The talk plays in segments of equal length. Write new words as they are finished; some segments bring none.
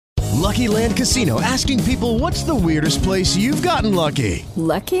Lucky Land Casino, asking people, what's the weirdest place you've gotten lucky?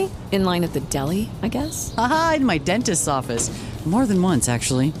 Lucky? In line at the deli, I guess? Aha, in my dentist's office. More than once,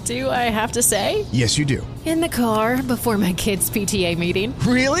 actually. Do I have to say? Yes, you do. In the car before my kids' PTA meeting.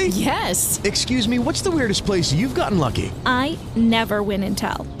 Really? Yes. Excuse me, what's the weirdest place you've gotten lucky? I never win and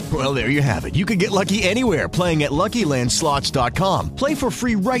tell. Well, there you have it. You can get lucky anywhere, playing at LuckyLandSlots.com. Play for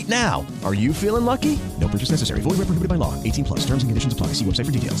free right now. Are you feeling lucky? No purchase necessary. Void where prohibited by law. 18 plus. Terms and conditions apply. See website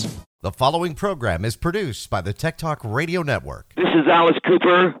for details. The following program is produced by the Tech Talk Radio Network. This is Alice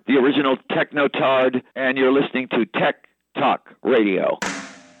Cooper, the original Technotard, and you're listening to Tech Talk Radio.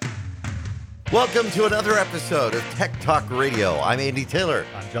 Welcome to another episode of Tech Talk Radio. I'm Andy Taylor.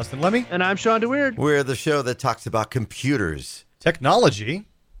 I'm Justin Lemmy. And I'm Sean DeWeird. We're the show that talks about computers. Technology.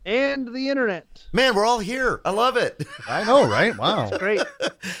 And the internet. Man, we're all here. I love it. I know, right? Wow. Great.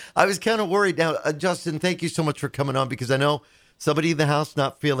 I was kind of worried. Now, Justin, thank you so much for coming on, because I know somebody in the house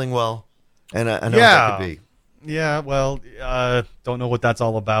not feeling well, and I know that could be. Yeah, well, don't know what that's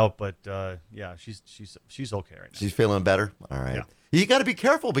all about, but yeah, she's okay right now. She's feeling better? All right. Yeah. You got to be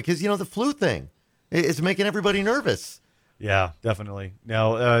careful, because, the flu thing is making everybody nervous. Yeah, definitely.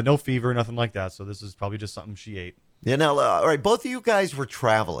 Now, no fever, nothing like that, so this is probably just something she ate. Yeah, now, all right, both of you guys were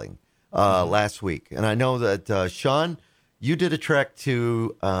traveling last week, and I know that, Sean, you did a trek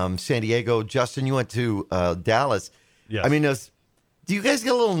to San Diego. Justin, you went to Dallas. Yes. I mean, do you guys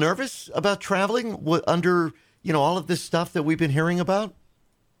get a little nervous about traveling under, all of this stuff that we've been hearing about?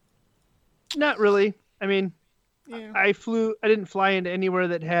 Not really. I mean, I didn't fly into anywhere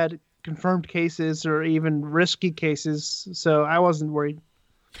that had confirmed cases or even risky cases, so I wasn't worried.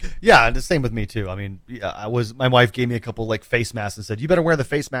 Yeah, and the same with me too. I mean, my wife gave me a couple face masks and said, you better wear the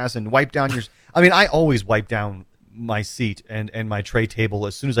face mask and wipe down your, I mean, I always wipe down my seat and my tray table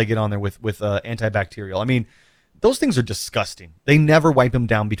as soon as I get on there with antibacterial. I mean, those things are disgusting. They never wipe them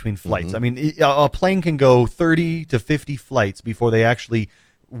down between flights. Mm-hmm. I mean, a plane can go 30 to 50 flights before they actually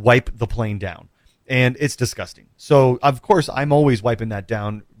wipe the plane down. And it's disgusting. So, of course, I'm always wiping that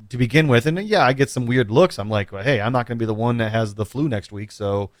down to begin with. And, yeah, I get some weird looks. I'm like, well, hey, I'm not going to be the one that has the flu next week.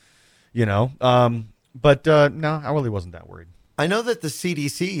 So, But, no, I really wasn't that worried. I know that the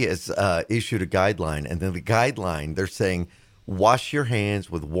CDC has issued a guideline. And then the guideline, they're saying, wash your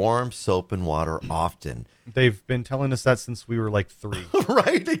hands with warm soap and water often. They've been telling us that since we were like 3.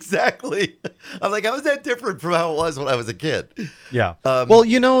 Right, exactly. I'm like, how is that different from how it was when I was a kid? Yeah. Well,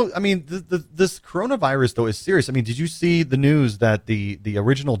 I mean, this coronavirus, though, is serious. I mean, did you see the news that the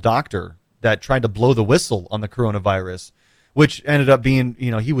original doctor that tried to blow the whistle on the coronavirus, which ended up being,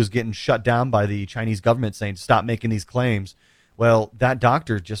 he was getting shut down by the Chinese government saying, stop making these claims. Well, that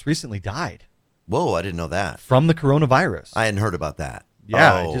doctor just recently died. Whoa, I didn't know that. From the coronavirus. I hadn't heard about that.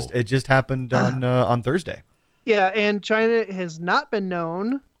 Yeah, it just happened on Thursday. Yeah, and China has not been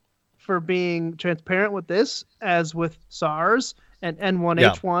known for being transparent with this, as with SARS and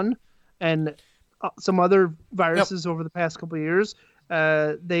N1H1 and some other viruses over the past couple of years.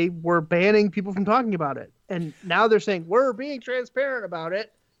 They were banning people from talking about it. And now they're saying, we're being transparent about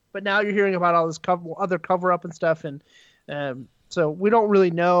it. But now you're hearing about all this other cover-up and stuff. And so we don't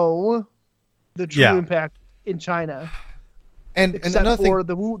really know the true impact in China, except for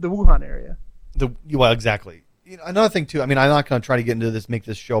the Wuhan area. Well, exactly. Another thing too. I mean, I'm not going to try to get into this, make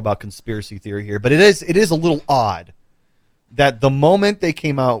this show about conspiracy theory here, but it is a little odd that the moment they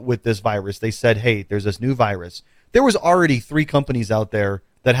came out with this virus, they said, "Hey, there's this new virus." There was already 3 companies out there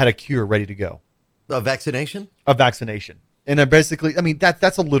that had a cure ready to go. A vaccination, and basically, I mean,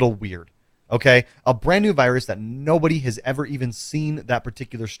 that's a little weird. Okay, a brand new virus that nobody has ever even seen that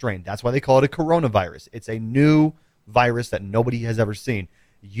particular strain. That's why they call it a coronavirus. It's a new virus that nobody has ever seen.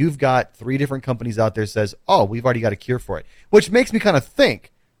 You've got 3 different companies out there says, oh, we've already got a cure for it, which makes me kind of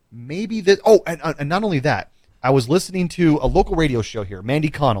think maybe that. Oh, and not only that, I was listening to a local radio show here, Mandy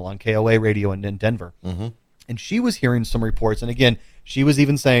Connell on KOA radio in Denver, and she was hearing some reports. And again, she was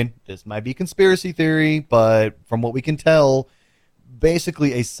even saying this might be conspiracy theory, but from what we can tell,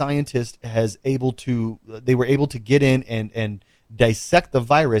 basically a scientist they were able to get in and dissect the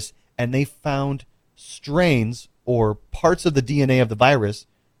virus, and they found strains or parts of the DNA of the virus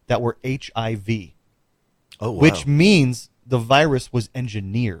that were HIV. Oh, wow. Which means the virus was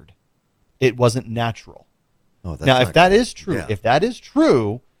engineered. It wasn't natural. Oh, that's now, if that is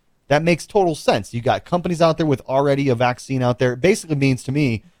true, that makes total sense. You got companies out there with already a vaccine out there. It basically means to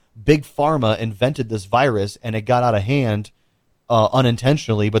me, Big Pharma invented this virus and it got out of hand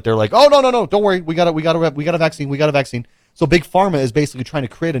unintentionally, but they're like, oh, no, don't worry. We got a vaccine. So Big Pharma is basically trying to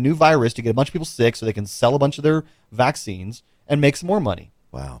create a new virus to get a bunch of people sick so they can sell a bunch of their vaccines and make some more money.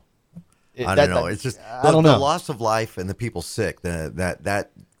 Wow. I don't know. It's just the loss of life and the people sick.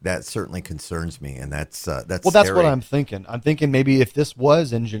 That that certainly concerns me, and that's well, that's scary. what I'm thinking. I'm thinking maybe if it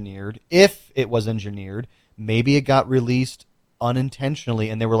was engineered, maybe it got released unintentionally,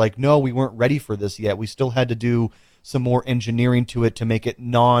 and they were like, no, we weren't ready for this yet. We still had to do some more engineering to it to make it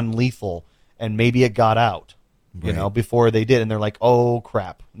non-lethal, and maybe it got out, before they did, and they're like, oh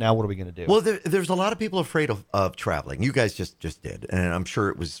crap, now what are we going to do? Well, there's a lot of people afraid of traveling. You guys just did, and I'm sure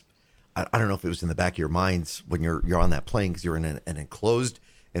it was. I don't know if it was in the back of your minds when you're on that plane because you're in an enclosed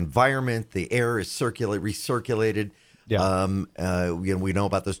environment. The air is recirculated. Yeah. We know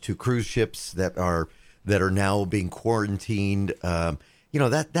about those 2 cruise ships that are now being quarantined.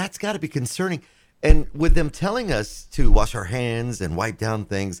 That's got to be concerning. And with them telling us to wash our hands and wipe down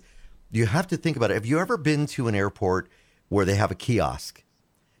things, you have to think about it. Have you ever been to an airport where they have a kiosk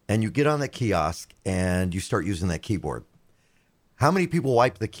and you get on that kiosk and you start using that keyboard? How many people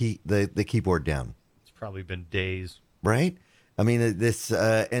wipe the keyboard down? It's probably been days. Right? I mean,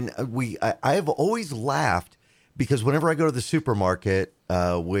 I've always laughed because whenever I go to the supermarket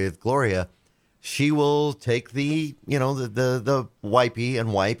with Gloria, she will take the wipey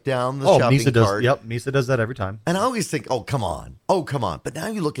and wipe down the shopping Misa cart. Does. Yep, Misa does that every time. And I always think, oh, come on. But now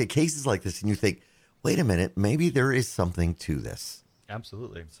you look at cases like this and you think, wait a minute, maybe there is something to this.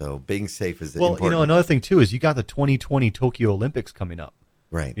 Absolutely. So being safe is important. Well, another thing too is you got the 2020 Tokyo Olympics coming up.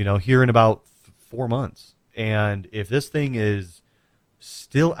 Right. Here in about 4 months. And if this thing is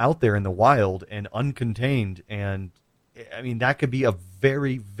still out there in the wild and uncontained, and I mean, that could be a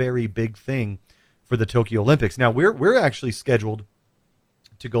very, very big thing for the Tokyo Olympics. Now, we're actually scheduled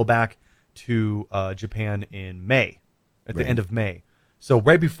to go back to Japan in May, at the end of May. So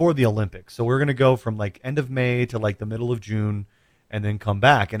right before the Olympics. So we're going to go from like end of May to like the middle of June and then come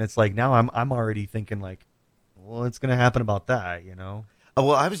back. And it's like, now I'm already thinking like, well, it's going to happen about that,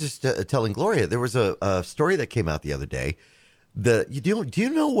 Well, I was just telling Gloria, there was a story that came out the other day. Do you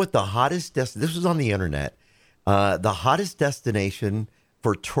know what the hottest this was on the internet, the hottest destination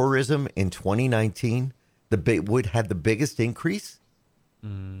for tourism in 2019 had the biggest increase?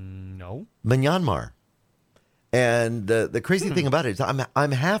 No. Myanmar. And the crazy thing about it is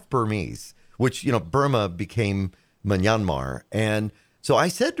I'm half Burmese, which, Burma became Myanmar. And so I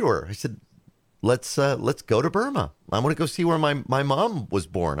said to her, let's go to Burma. I want to go see where my mom was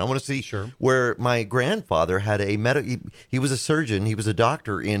born. I want to see where my grandfather had he was a surgeon. He was a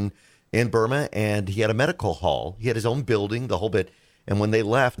doctor in Burma, and he had a medical hall. He had his own building, the whole bit. And when they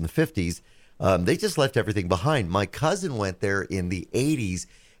left in the 50s, they just left everything behind. My cousin went there in the 80s,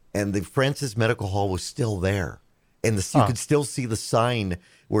 and the Francis Medical Hall was still there. And you could still see the sign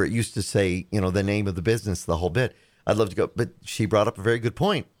where it used to say, the name of the business, the whole bit. I'd love to go. But she brought up a very good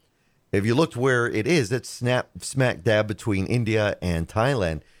point. If you looked where it is, it's smack dab between India and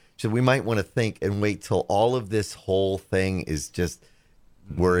Thailand. So we might want to think and wait till all of this whole thing is just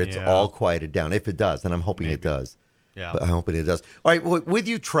where it's all quieted down. If it does, and I'm hoping it does. Yeah, but I'm hoping it does. All right, with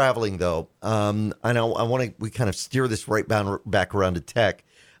you traveling though, I know we kind of steer this right back around to tech.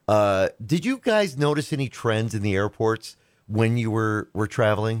 Did you guys notice any trends in the airports when you were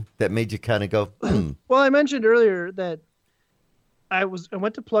traveling that made you kind of go, Well, I mentioned earlier that I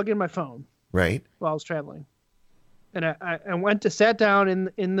went to plug in my phone right while I was traveling, and I sat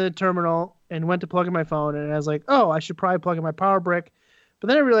down in the terminal and went to plug in my phone, and I was like, oh, I should probably plug in my power brick, but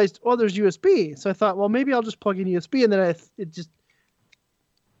then I realized, oh, there's USB, so I thought, well, maybe I'll just plug in USB, and then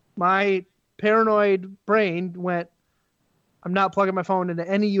my paranoid brain went, I'm not plugging my phone into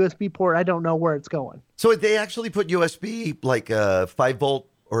any USB port. I don't know where it's going. So they actually put USB like 5-volt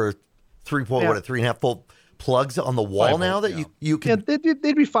or 3.5 volt plugs on the wall now that you can. Yeah,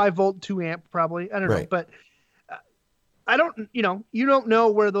 they'd be 5-volt, 2 amp probably. I don't know, but I don't. You don't know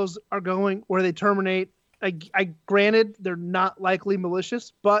where those are going, where they terminate. I granted they're not likely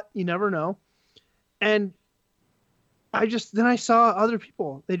malicious, but you never know. And I saw other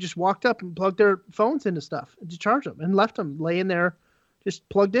people. They just walked up and plugged their phones into stuff to charge them and left them laying there, just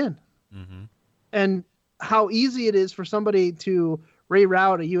plugged in. Mm-hmm. And how easy it is for somebody to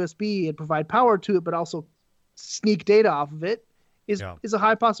reroute a USB and provide power to it, but also sneak data off of it is a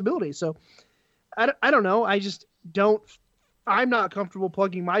high possibility. So I don't know. I'm not comfortable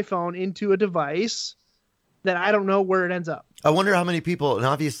plugging my phone into a device that I don't know where it ends up. I wonder how many people, and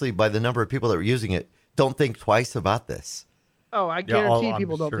obviously by the number of people that are using it, don't think twice about this. Oh, I guarantee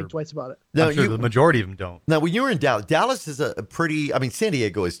people don't think twice about it. No, the majority of them don't. Now, when you were in Dallas is a pretty, San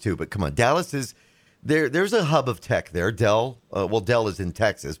Diego is too, but come on, Dallas is, there's a hub of tech there. Dell is in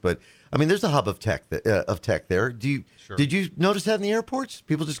Texas, but there's a hub of tech there. Did you notice that in the airports?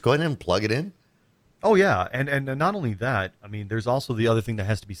 People just go in and plug it in? Oh, yeah. And not only that, there's also the other thing that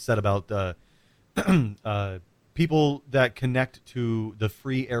has to be said about people that connect to the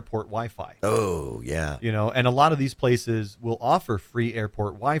free airport Wi-Fi. Oh, yeah. And a lot of these places will offer free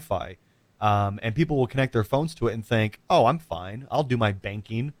airport Wi-Fi, and people will connect their phones to it and think, "Oh, I'm fine. I'll do my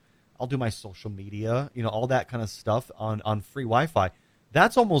banking, I'll do my social media, all that kind of stuff on free Wi-Fi."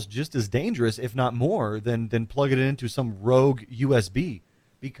 That's almost just as dangerous, if not more, than plugging it into some rogue USB,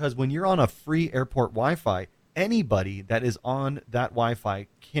 because when you're on a free airport Wi-Fi, anybody that is on that Wi-Fi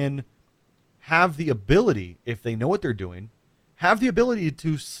can have the ability, if they know what they're doing, have the ability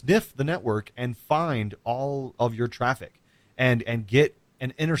to sniff the network and find all of your traffic and get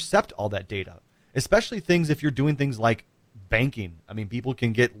and intercept all that data, especially things if you're doing things like banking. I mean, people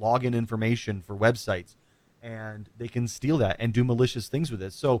can get login information for websites and they can steal that and do malicious things with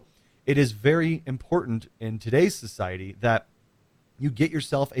it. So it is very important in today's society that you get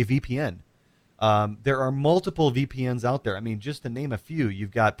yourself a VPN. There are multiple VPNs out there. I mean, just to name a few,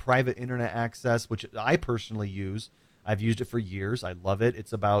 you've got private internet access, which I personally use. I've used it for years. I love it.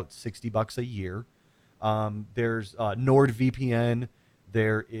 It's about $60 a year. There's NordVPN.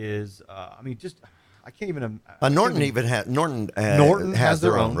 There is, I can't even. Norton has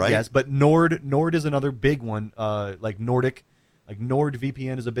their own, right? Yes, but Nord is another big one. Like Nordic, like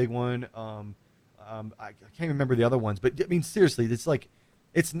NordVPN is a big one. I can't remember the other ones, but I mean, seriously,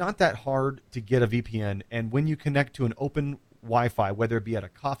 it's not that hard to get a VPN. And when you connect to an open Wi-Fi, whether it be at a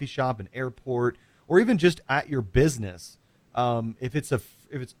coffee shop, an airport, or even just at your business, if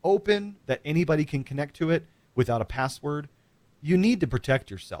it's open that anybody can connect to it without a password, you need to protect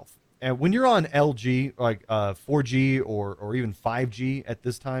yourself. And when you're on LG, like 4G or even 5G at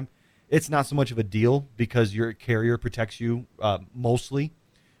this time, it's not so much of a deal because your carrier protects you mostly.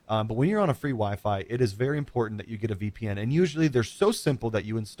 But when you're on a free Wi-Fi, it is very important that you get a VPN. And usually they're so simple that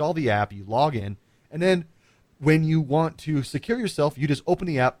you install the app, you log in, and then when you want to secure yourself, you just open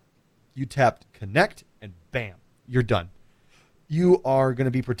the app, you tap connect, and bam, you're done. You are going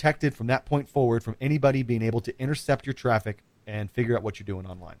to be protected from that point forward from anybody being able to intercept your traffic and figure out what you're doing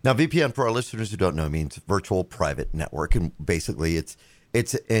online. Now, VPN, for our listeners who don't know, means virtual private network. And basically, it's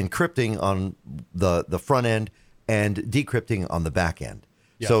encrypting on the front end and decrypting on the back end.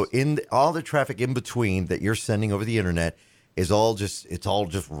 Yes. So all the traffic in between that you're sending over the internet is all just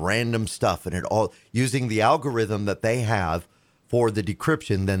random stuff, and it all using the algorithm that they have for the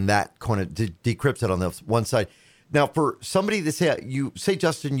decryption. Then that kind of decrypts it on the one side. Now, for somebody that say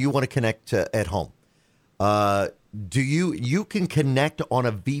Justin, you want to connect at home, you can connect on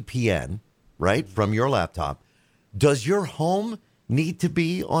a VPN, right, from your laptop. Does your home need to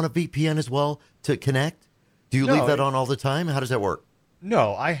be on a VPN as well to connect? Do you leave that on all the time? How does that work?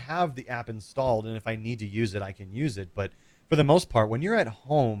 No, I have the app installed, and if I need to use it, I can use it. But for the most part, when you're at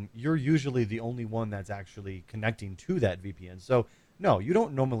home, you're usually the only one that's actually connecting to that VPN. So, no, you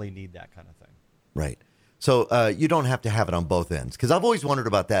don't normally need that kind of thing. Right. So you don't have to have it on both ends. Because I've always wondered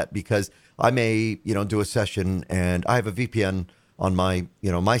about that, because I may, do a session and I have a VPN on my,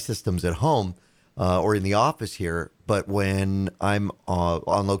 my systems at home or in the office here. But when I'm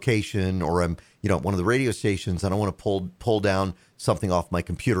on location or I'm, one of the radio stations and I want to pull down something off my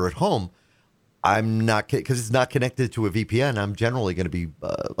computer at home, I'm not, because it's not connected to a VPN. I'm generally going to be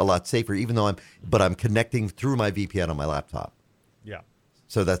a lot safer, even though I'm connecting through my VPN on my laptop. Yeah.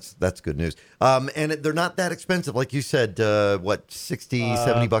 So that's good news. And they're not that expensive. Like you said,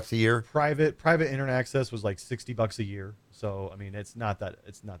 $60-$70 a year? Private internet access was like $60 a year. So, I mean, it's not that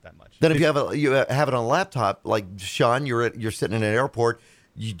much. Then if you have it on a laptop, like Sean, you're sitting in an airport,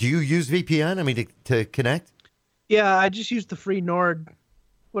 do you use VPN? I mean, to connect? Yeah, I just use the free Nord,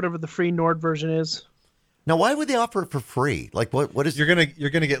 whatever the free Nord version is. Now, why would they offer it for free? Like, what is? You're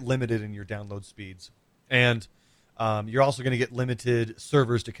gonna get limited in your download speeds, and you're also gonna get limited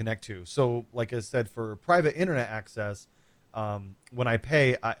servers to connect to. So, like I said, for private internet access, when I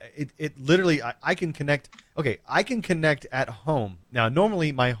pay, I can connect. Okay, I can connect at home. Now,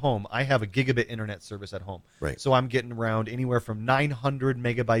 normally my home, I have a gigabit internet service at home. Right. So I'm getting around anywhere from 900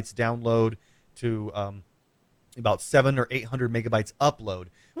 megabytes download to about 700 or 800 megabytes upload.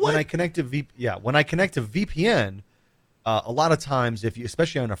 What? When I connect to VPN, a lot of times,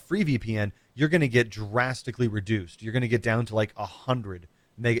 especially on a free VPN, you're going to get drastically reduced. You're going to get down to like 100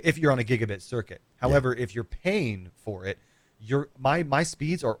 mega if you're on a gigabit circuit. However, if you're paying for it, my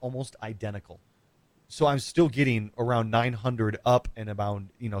speeds are almost identical. So I'm still getting around 900 up and about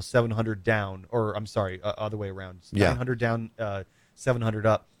 700 down, or I'm sorry, other way around. 900 down, 700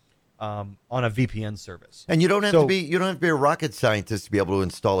 up. On a VPN service, and you don't have to be a rocket scientist to be able to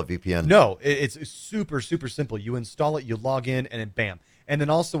install a VPN. No, it's super simple. You install it, you log in, and then bam. And then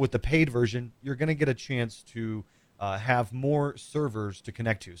also with the paid version, you're going to get a chance to have more servers to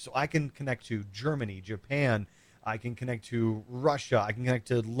connect to. So I can connect to Germany, Japan, I can connect to Russia. I can connect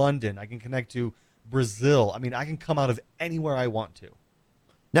to London. I can connect to Brazil. I mean, I can come out of anywhere I want to.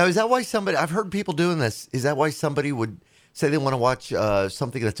 Now, is that why somebody, I've heard people doing this, is that why somebody would say they want to watch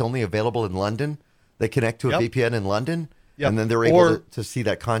something that's only available in London? They connect to a VPN in London, and then they're able to see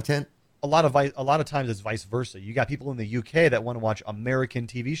that content? A lot of times it's vice versa. You got people in the UK that want to watch American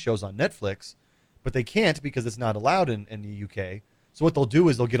TV shows on Netflix, but they can't because it's not allowed in the UK. So what they'll do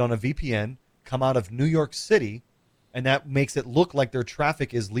is they'll get on a VPN, come out of New York City, and that makes it look like their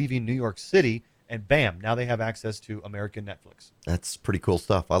traffic is leaving New York City, and bam, now they have access to American Netflix. That's pretty cool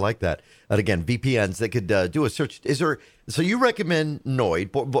stuff. I like that. And again, VPNs, they could do a search. So you recommend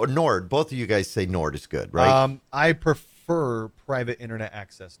Nord? Nord, both of you guys say Nord is good, right? I prefer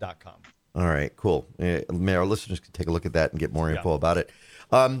privateinternetaccess.com. All right, cool. May our listeners can take a look at that and get more info about it.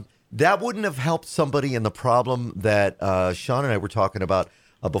 That wouldn't have helped somebody in the problem that Sean and I were talking about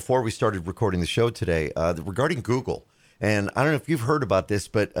before we started recording the show today regarding Google. And I don't know if you've heard about this,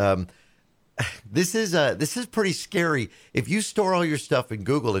 but this is pretty scary. If you store all your stuff in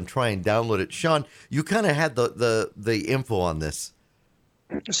Google and try and download it, Sean, you kind of had the info on this.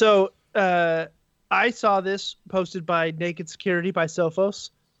 So I saw this posted by Naked Security by Sophos,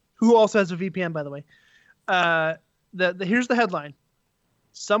 who also has a VPN, by the way. Here's the headline: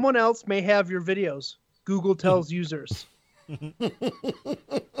 someone else may have your videos, Google tells users.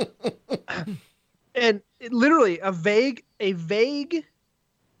 And literally a vague,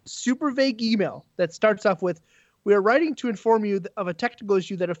 super vague email that starts off with, "We are writing to inform you of a technical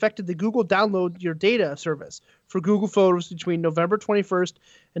issue that affected the Google Download Your Data service for Google Photos between November 21st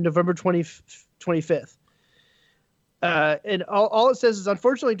and November 25th. And all it says is,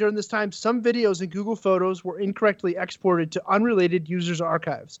 unfortunately, during this time, some videos in Google Photos were incorrectly exported to unrelated users'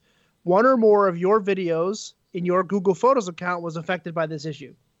 archives. One or more of your videos in your Google Photos account was affected by this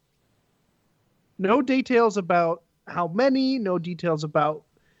issue." No details about how many, no details about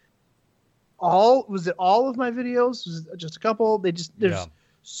was it all of my videos? Was it just a couple? There's it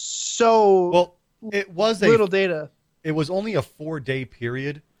was little data. It was only a 4-day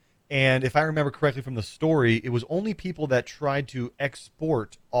period. And if I remember correctly from the story, it was only people that tried to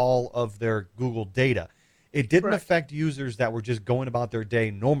export all of their Google data. It didn't affect users that were just going about their day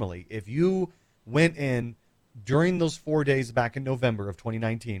normally. If you went in during those 4 days back in November of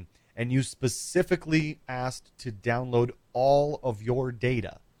 2019 and you specifically asked to download all of your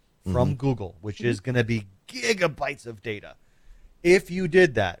data from Google, which is going to be gigabytes of data, if you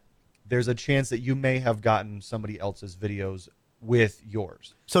did that, there's a chance that you may have gotten somebody else's videos with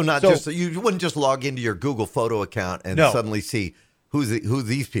yours. So you wouldn't just log into your Google photo account and suddenly see who's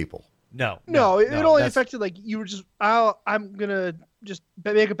these people. No, it only affected like you were just, I'm gonna just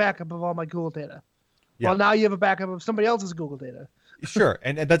make a backup of all my Google data. Yeah. Well, now you have a backup of somebody else's Google data. Sure,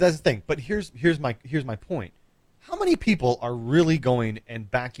 and that's the thing. But here's my point. How many people are really going and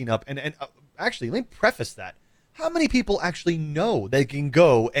backing up? And actually, let me preface that. How many people actually know they can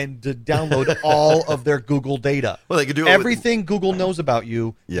go and download all of their Google data? Well, they can do everything Google knows about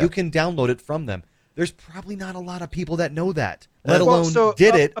you. Yeah. You can download it from them. There's probably not a lot of people that know that, let alone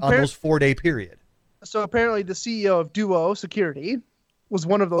did it on those 4-day period. So apparently the CEO of Duo Security was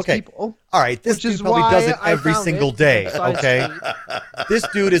one of those people. All right, this dude probably does it every single day, okay? This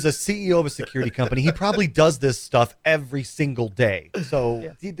dude is a CEO of a security company. He probably does this stuff every single day.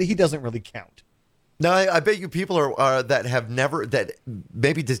 So he doesn't really count. No, I bet you people are that have never, that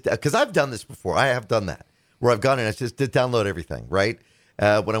maybe just, because I've done this before. I have done that, where I've gone and I just did download everything, right?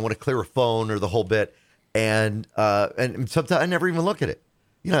 When I want to clear a phone or the whole bit. And sometimes I never even look at it.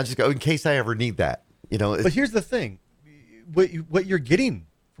 You know, I just go in case I ever need that. You know. But here's the thing. What you're getting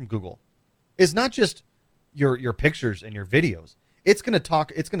from Google is not just your pictures and your videos. It's going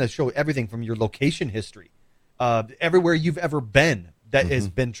to show everything from your location history, everywhere you've ever been that has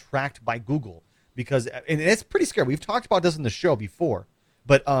been tracked by Google. Because, and it's pretty scary. We've talked about this in the show before,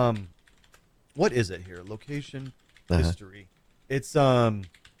 but what is it here? Location history. It's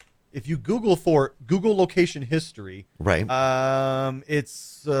if you Google for Google location history, right?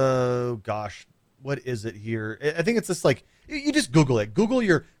 It's gosh, what is it here? I think it's just like you just Google it. Google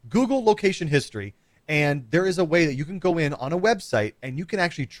your Google location history, and there is a way that you can go in on a website and you can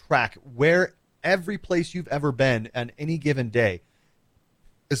actually track where every place you've ever been on any given day.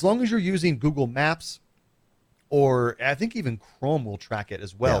 As long as you're using Google Maps, or I think even Chrome will track it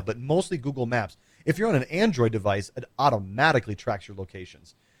as well, but mostly Google Maps. If you're on an Android device, it automatically tracks your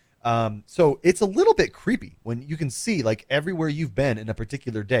locations. So it's a little bit creepy when you can see like everywhere you've been in a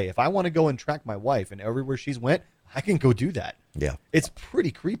particular day. If I want to go and track my wife and everywhere she's went, I can go do that. Yeah. It's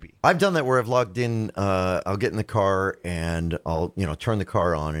pretty creepy. I've done that where I've logged in, I'll get in the car and I'll, turn the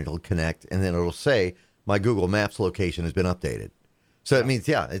car on, it'll connect, and then it'll say my Google Maps location has been updated. So it means,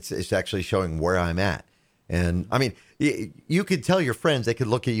 it's actually showing where I'm at. And I mean, you could tell your friends, they could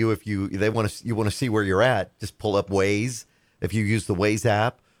look at you if you want to see where you're at. Just pull up Waze if you use the Waze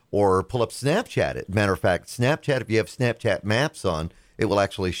app, or pull up Snapchat. Matter of fact, Snapchat, if you have Snapchat Maps on, it will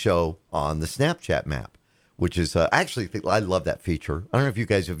actually show on the Snapchat map, which is I love that feature. I don't know if you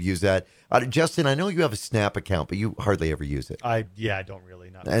guys have used that. Justin, I know you have a Snap account, but you hardly ever use it. I don't really.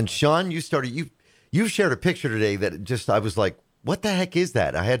 Not and Sean, you shared a picture today that I was like, what the heck is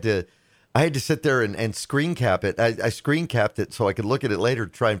that? I had to sit there and screen cap it. I screen capped it so I could look at it later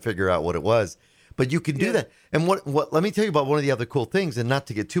to try and figure out what it was. But you can do that. And what let me tell you about one of the other cool things, and not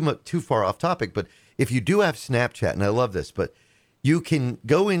to get too far off topic, but if you do have Snapchat, and I love this, but you can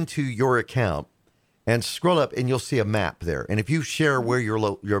go into your account and scroll up and you'll see a map there. And if you share where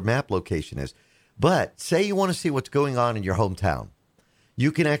your map location is, but say you want to see what's going on in your hometown,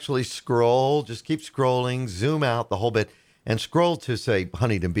 you can actually scroll, just keep scrolling, zoom out the whole bit, and scroll to, say,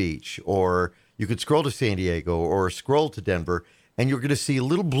 Huntington Beach, or you could scroll to San Diego, or scroll to Denver, and you're going to see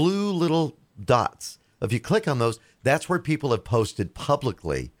little dots. If you click on those, that's where people have posted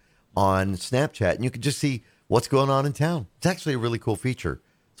publicly on Snapchat, and you can just see what's going on in town. It's actually a really cool feature.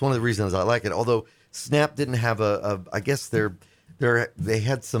 It's one of the reasons I like it. Although Snap didn't have I guess they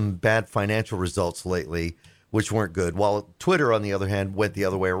had some bad financial results lately, which weren't good. While Twitter, on the other hand, went the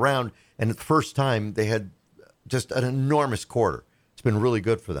other way around, and the first time they had just an enormous quarter. It's been really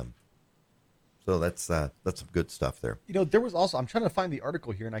good for them. So that's some good stuff there. There was also, I'm trying to find the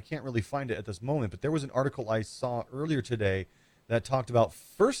article here, and I can't really find it at this moment, but there was an article I saw earlier today that talked about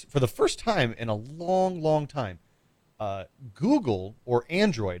for the first time in a long time, Google, or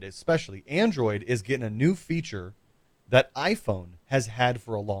Android especially, Android is getting a new feature that iPhone has had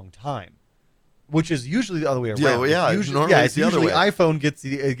for a long time, which is usually the other way around. It's usually iPhone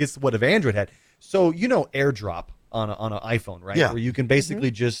gets what if Android had. So AirDrop on an iPhone, right? Yeah. Where you can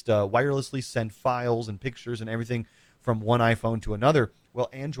basically just wirelessly send files and pictures and everything from one iPhone to another. Well,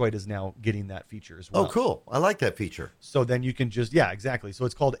 Android is now getting that feature as well. Oh, cool. I like that feature. So then you can just, exactly. So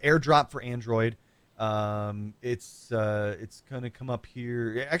it's called AirDrop for Android. It's going to come up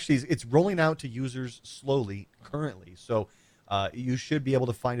here. Actually, it's rolling out to users slowly currently. So you should be able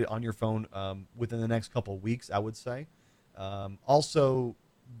to find it on your phone within the next couple of weeks, I would say. Also,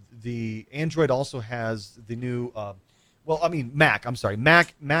 the Android also has the new Mac. I'm sorry.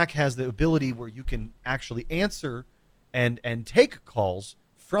 Mac has the ability where you can actually answer and take calls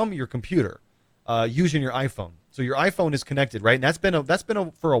from your computer using your iPhone. So your iPhone is connected, right? And that's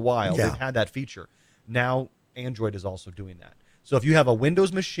been for a while. Yeah. They've had that feature. Now Android is also doing that. So if you have a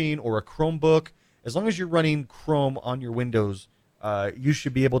Windows machine or a Chromebook, as long as you're running Chrome on your Windows, you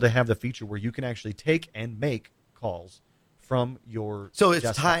should be able to have the feature where you can actually take and make calls from your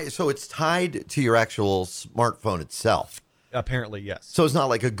desktop. It's tied to your actual smartphone itself. Apparently, yes. So it's not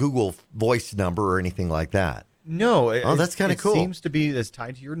like a Google Voice number or anything like that. No. That's kind of cool. It seems to be that's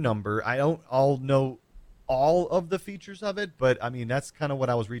tied to your number. I don't all know all of the features of it, but I mean that's kind of what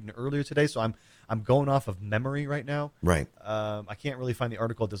I was reading earlier today. So I'm going off of memory right now. Right. I can't really find the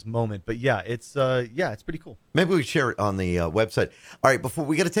article at this moment, but it's pretty cool. Maybe we share it on the website. All right, before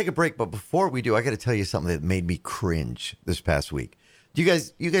we got to take a break, but before we do, I got to tell you something that made me cringe this past week. Do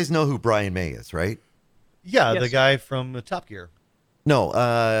you guys know who Brian May is, right? Yeah, Yes. the guy from Top Gear. No,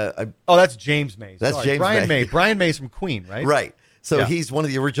 That's James May. That's Sorry, James Brian May. May. Brian May's from Queen, right? Right. So Yeah. he's one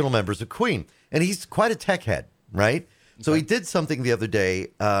of the original members of Queen, and he's quite a tech head, right? So he did something the other day,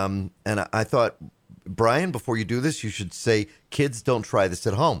 and I thought, Brian, before you do this, you should say, kids, don't try this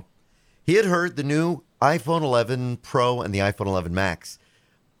at home. He had heard the new iPhone 11 Pro and the iPhone 11 Max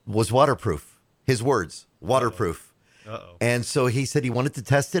was waterproof. His words, waterproof. Uh-oh. And so he said he wanted to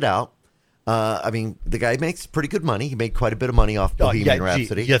test it out. The guy makes pretty good money. He made quite a bit of money off Bohemian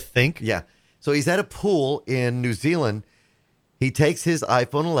Rhapsody. You think? Yeah. So he's at a pool in New Zealand. He takes his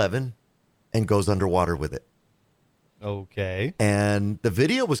iPhone 11 and goes underwater with it. Okay. And the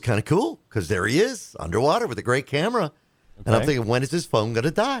video was kind of cool because there he is underwater with a great camera. And I'm Okay. thinking, when is this phone going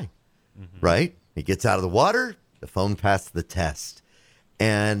to die? Right? He gets out of the water. The phone passed the test.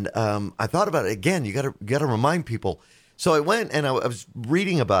 And I thought about it again. You got to remind people. So I went and I was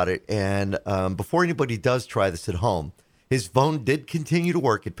reading about it. And before anybody does try this at home, his phone did continue to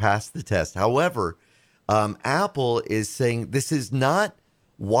work. It passed the test. However, Apple is saying this is not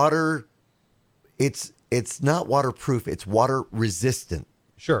water. It's not waterproof. It's water resistant.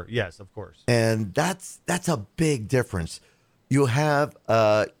 Sure. Yes, of course. And that's a big difference. You have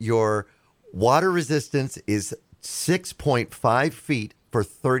your water resistance is 6.5 feet for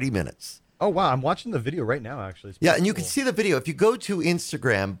 30 minutes. Oh, wow. I'm watching the video right now, actually. It's Yeah, pretty and you can cool. see the video. If you go to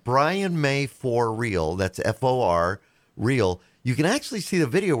Instagram, Brian May for Real, that's FOR, Real, you can actually see the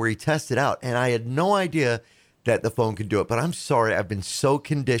video where he tested out. And I had no idea that the phone could do it. But I'm sorry, I've been so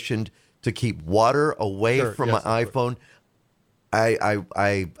conditioned to keep water away from yes, my of course. iPhone. I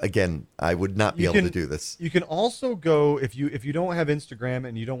would not be able to do this. You can also go, if you don't have Instagram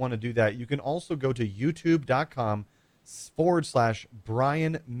and you don't want to do that, you can also go to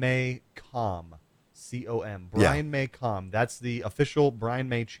youtube.com/Brian May Com. C-O-M. Brian May Com. That's the official Brian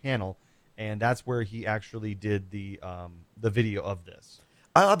May channel, and that's where he actually did the video of this.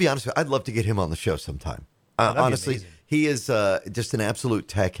 I'll be honest with you, I'd love to get him on the show sometime. That'd be Honestly, amazing. he is just an absolute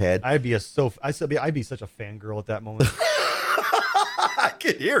tech head. I'd be such a fangirl at that moment. I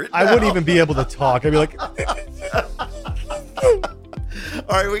can hear it now. I wouldn't even be able to talk. I'd be like, All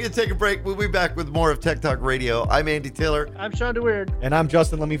right, we're going to take a break. We'll be back with more of Tech Talk Radio. I'm Andy Taylor. I'm Sean DeWeird. and I'm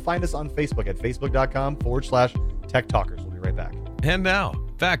Justin. Let me find us on Facebook at facebook.com/Tech Talkers. We'll be right back. And now,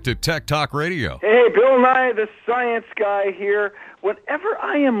 back to Tech Talk Radio. Hey, Bill Nye, the science guy here. Whenever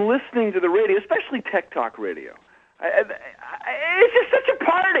I am listening to the radio, especially Tech Talk Radio, it's just such a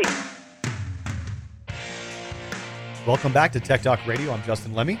party. Welcome back to Tech Talk Radio. I'm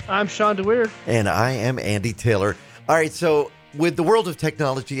Justin Lemmy. I'm Sean DeWeird. And I am Andy Taylor. All right, so with the world of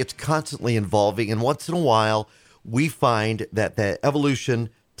technology, it's constantly evolving. And once in a while, we find that the evolution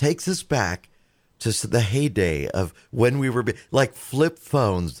takes us back to the heyday of when we were like flip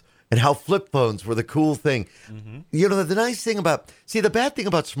phones and how flip phones were the cool thing. You know, the nice thing the bad thing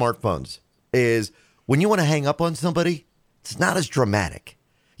about smartphones is when you want to hang up on somebody, it's not as dramatic.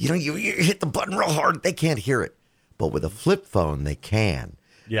 You know, you hit the button real hard, they can't hear it. But with a flip phone, they can.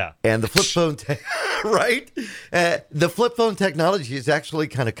 Yeah. And the flip phone, right? The flip phone technology is actually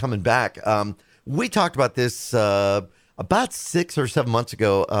kind of coming back. We talked about this about 6 or 7 months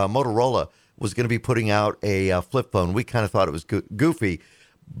ago. Motorola was going to be putting out a flip phone. We kind of thought it was goofy,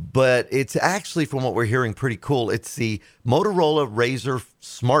 but it's actually, from what we're hearing, pretty cool. It's the Motorola Razr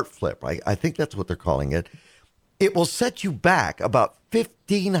Smart Flip. I think that's what they're calling it. It will set you back about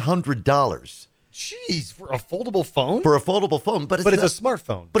 $1,500. Jeez, for a foldable phone? For a foldable phone, but it's a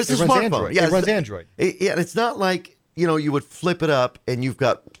smartphone. But it's It a runs smartphone. Android. Yeah, It runs Android. Yeah, it's not like, you would flip it up and you've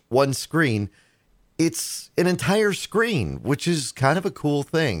got one screen. It's an entire screen, which is kind of a cool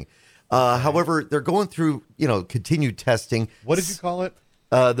thing. However, they're going through, continued testing. What did you call it?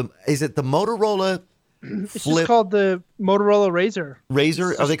 Is it the Motorola It's Flip just called the Motorola Razr.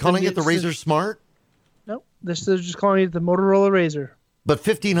 Razr? Are they calling it the Razr Smart? Nope. They're just calling it the Motorola Razr. But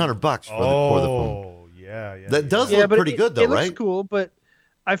 $1,500 for the phone. Yeah. That does look but pretty good, though, it right? looks cool, but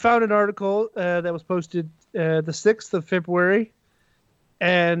I found an article that was posted the 6th of February,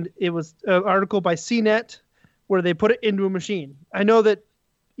 and it was an article by CNET where they put it into a machine. I know that,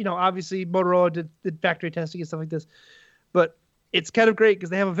 obviously Motorola did factory testing and stuff like this, but it's kind of great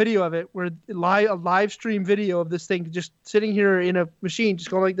because they have a video of it where a live stream video of this thing just sitting here in a machine, just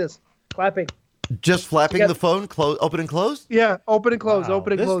going like this, clapping. Just flapping the phone, open and close? Yeah, open and close, Wow.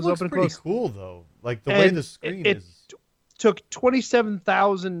 open and This close, looks open and pretty close. cool, though. Like the way the screen it is. took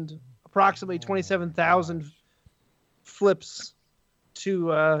 27,000, approximately 27,000 flips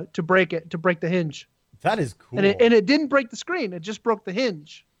to break the hinge. That is cool. And it didn't break the screen; it just broke the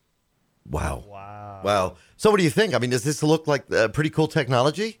hinge. Wow. Wow. So what do you think? I mean, does this look like pretty cool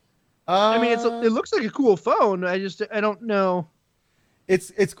technology? I mean, it looks like a cool phone. I don't know.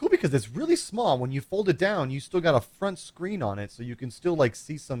 It's cool because it's really small. When you fold it down, you still got a front screen on it, so you can still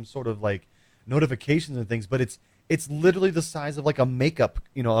see some sort of notifications and things. But it's literally the size of like a makeup,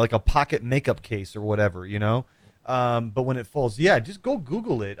 like a pocket makeup case or whatever, But when it folds, just go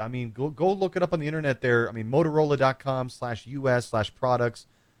Google it. I mean, go look it up on the internet there. I mean,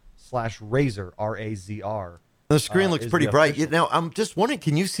 Motorola.com/US/products/Razr RAZR. The screen looks is pretty the bright. official. Now, I'm just wondering,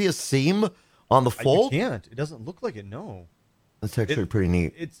 can you see a seam on the fold? You can't. It doesn't look like it. No. That's actually pretty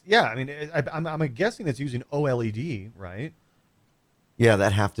neat. I mean, I'm guessing it's using OLED, right? Yeah,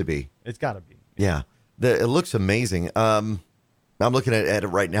 that have to be. It's got to be. Yeah, it looks amazing. I'm looking at it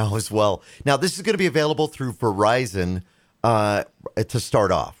right now as well. Now, this is going to be available through Verizon to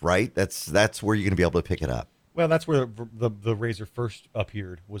start off, right? That's where you're going to be able to pick it up. Well, that's where the Razr first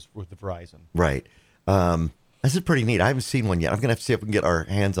appeared, was with the Verizon. Right. This is pretty neat. I haven't seen one yet. I'm going to have to see if we can get our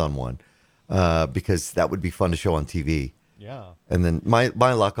hands on one because that would be fun to show on TV. Yeah. And then my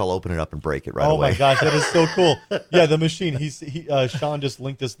luck, I'll open it up and break it right away. Oh my gosh, that is so cool. Yeah, the machine. Sean just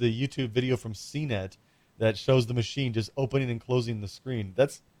linked us the YouTube video from CNET that shows the machine just opening and closing the screen.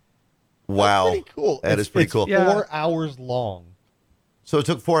 That's wow. pretty cool. That is pretty cool. It's 4 hours long. So it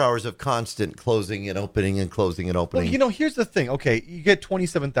took 4 hours of constant closing and opening and closing and opening. Well, here's the thing. Okay, you get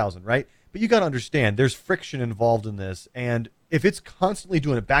 27,000, right? But you got to understand, there's friction involved in this, and if it's constantly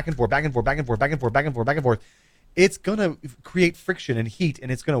doing it back and forth, back and forth, back and forth, back and forth, back and forth, back and forth, it's gonna create friction and heat,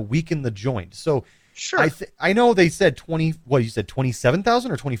 and it's gonna weaken the joint. So, sure, I know they said 20. What you said, 27,000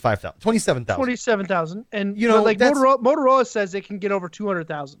 or 25,000? 27,000. 27,000, and like Motorola says it can get over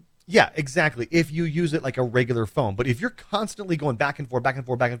 200,000. Yeah, exactly. If you use it like a regular phone, but if you're constantly going back and forth, back and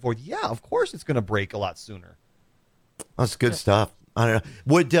forth, back and forth, yeah, of course it's gonna break a lot sooner. That's good stuff. I don't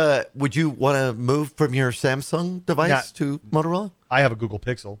know. Would you want to move from your Samsung device to Motorola? I have a Google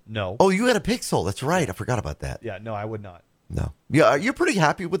Pixel. No. Oh, you had a Pixel. That's right. I forgot about that. Yeah, no, I would not. No. Yeah, you're pretty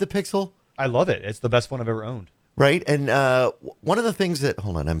happy with the Pixel? I love it. It's the best one I've ever owned. Right. And one of the things that,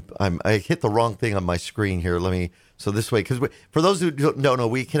 hold on, I hit the wrong thing on my screen here. So this way, because for those who don't know,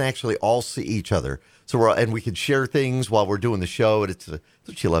 we can actually all see each other. And we can share things while we're doing the show. And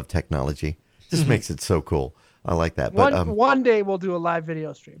don't you love technology? It just makes it so cool. I like that. But one day we'll do a live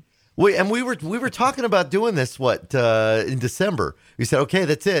video stream. We were talking about doing this in December. We said, okay,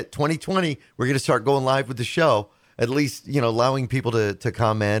 that's it. 2020, we're going to start going live with the show. At least, allowing people to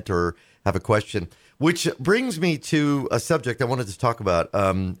comment or have a question. Which brings me to a subject I wanted to talk about.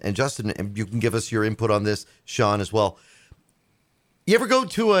 And Justin, you can give us your input on this, Sean, as well. You ever go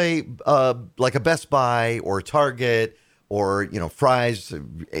to a Best Buy or a Target or Fry's,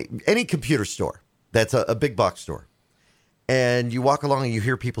 any computer store that's a big box store, and you walk along and you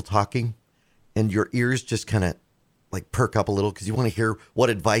hear people talking, and your ears just kind of like perk up a little because you want to hear what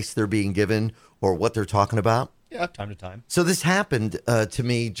advice they're being given or what they're talking about? Yeah, time to time. So this happened to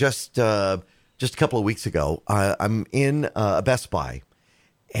me just a couple of weeks ago. I'm in a Best Buy,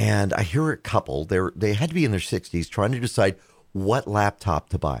 and I hear a couple. They had to be in their 60s trying to decide what laptop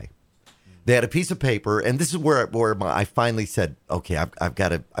to buy. They had a piece of paper, and this is where I finally said, "Okay, I've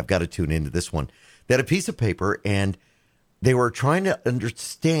got to tune into this one." They had a piece of paper, and they were trying to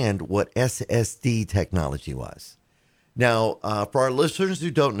understand what SSD technology was. Now, for our listeners who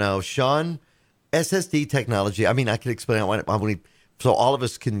don't know, Sean, SSD technology. I mean, I can explain it so all of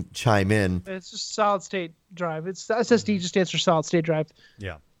us can chime in. It's just solid state drive. It's SSD just stands for solid state drive.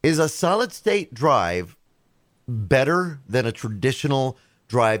 Yeah. Is a solid state drive better than a traditional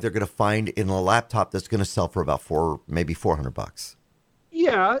drive they're going to find in a laptop that's going to sell for about maybe $400?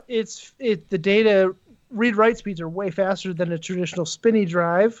 Yeah, the data read-write speeds are way faster than a traditional spinny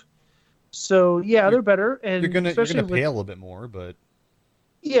drive. So yeah, they're better, and you're gonna pay a little bit more, but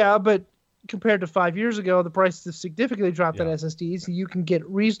yeah, but compared to 5 years ago, the prices have significantly dropped on SSDs. You can get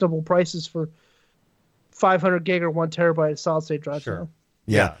reasonable prices for 500 gig or 1 terabyte solid state drive. Sure.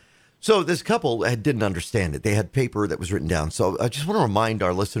 Yeah. So this couple didn't understand it. They had paper that was written down. So I just want to remind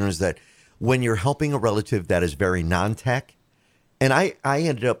our listeners that when you're helping a relative that is very non-tech, and I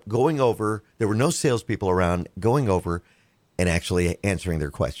ended up going over, there were no salespeople around, going over and actually answering their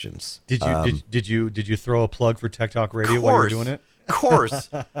questions. Did you throw a plug for Tech Talk Radio while you were doing it? Of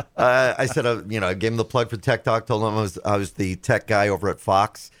course. I said, I gave him the plug for Tech Talk, told him I was the tech guy over at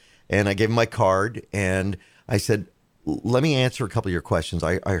Fox, and I gave him my card, and I said, let me answer a couple of your questions.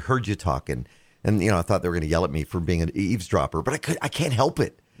 I heard you talking, and I thought they were going to yell at me for being an eavesdropper, but I can't help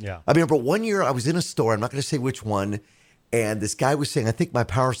it. Yeah. I mean, but one year I was in a store, I'm not going to say which one, and this guy was saying, I think my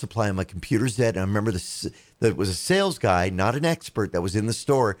power supply on my computer's dead. And I remember there was a sales guy, not an expert, that was in the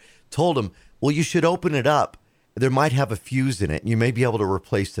store, told him, well, you should open it up. There might have a fuse in it, and you may be able to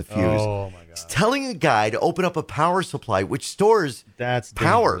replace the fuse. Oh, my God. He's telling a guy to open up a power supply, which stores power.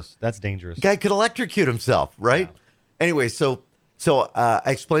 Dangerous. That's dangerous. The guy could electrocute himself, right? Yeah. Anyway, so I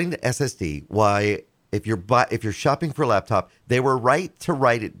explained to SSD why if you're shopping for a laptop, they were right to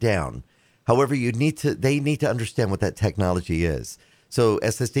write it down. However, they need to understand what that technology is. So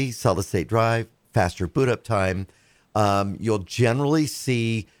SSD, solid state drive, faster boot up time. You'll generally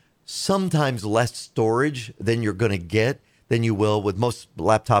see sometimes less storage than you're going to get than you will with most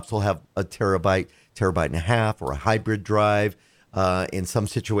laptops. Will have a terabyte and a half, or a hybrid drive in some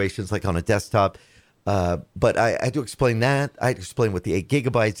situations, like on a desktop. But I had to explain that. I had to explain what the 8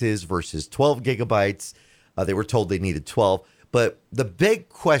 gigabytes is versus 12 gigabytes. They were told they needed 12. But the big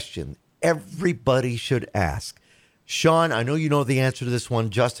question everybody should ask, Sean, I know you know the answer to this one.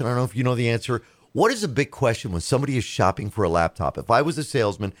 Justin, I don't know if you know the answer. What is a big question when somebody is shopping for a laptop? If I was a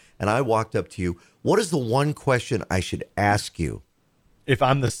salesman and I walked up to you, what is the one question I should ask you? If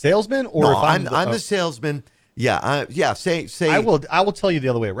I'm the salesman, or no, if I'm the salesman. Yeah. Say. I will tell you the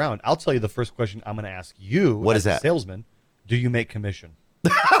other way around. I'll tell you the first question I'm going to ask you. What is that? Salesman, do you make commission?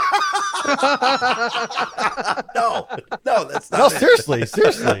 No, that's not No, it.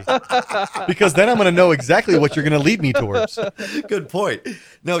 seriously. Because then I'm going to know exactly what you're going to lead me towards. Good point.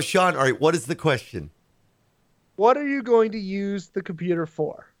 No, Sean, all right, what is the question? What are you going to use the computer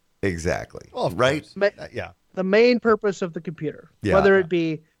for? Exactly. Well, of right? course. Yeah. The main purpose of the computer, Yeah. whether it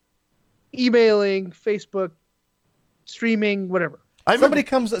be emailing, Facebook, streaming, whatever. Somebody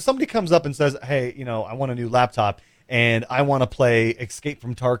comes up and says, "Hey, I want a new laptop and I want to play Escape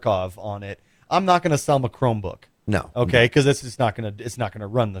from Tarkov on it." I'm not going to sell them a Chromebook. No. Okay, because it's just not going to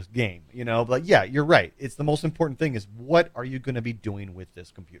run the game, But yeah, you're right. It's the most important thing is what are you going to be doing with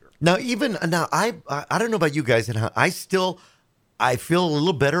this computer? Now, I don't know about you guys, and how I feel a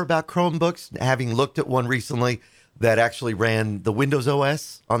little better about Chromebooks, having looked at one recently that actually ran the Windows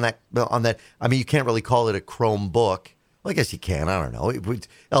OS on that. I mean, you can't really call it a Chromebook. Well, I guess you can. I don't know. It was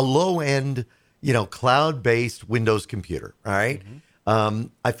a low end, cloud-based Windows computer. All right. Mm-hmm.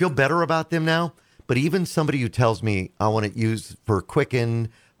 I feel better about them now. But even somebody who tells me I want to use for Quicken,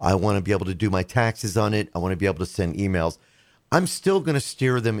 I want to be able to do my taxes on it, I want to be able to send emails, I'm still going to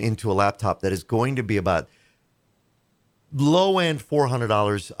steer them into a laptop that is going to be about low end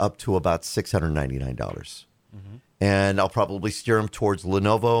 $400 up to about $699. Mm-hmm. And I'll probably steer them towards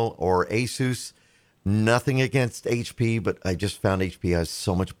Lenovo or Asus. Nothing against HP, but I just found HP has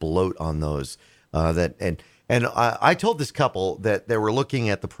so much bloat on those And I told this couple that they were looking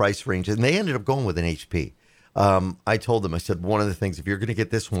at the price range, and they ended up going with an HP. I told them, I said, one of the things, if you're going to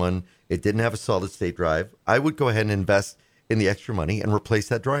get this one, it didn't have a solid-state drive, I would go ahead and invest in the extra money and replace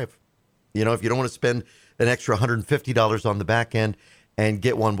that drive. If you don't want to spend an extra $150 on the back end and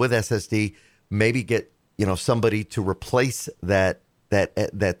get one with SSD, maybe get somebody to replace that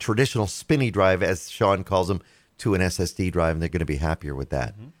traditional spinny drive, as Sean calls them, to an SSD drive, and they're going to be happier with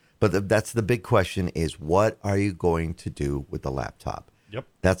that. Mm-hmm. But that's the big question is, what are you going to do with the laptop? Yep.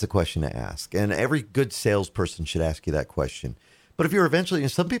 That's a question to ask. And every good salesperson should ask you that question. But if you're eventually,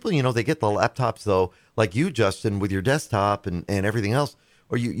 some people, they get the laptops, though, like you, Justin, with your desktop and everything else,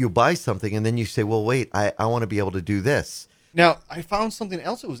 or you buy something and then you say, well, wait, I want to be able to do this. Now, I found something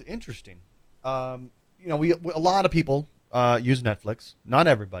else that was interesting. A lot of people use Netflix. Not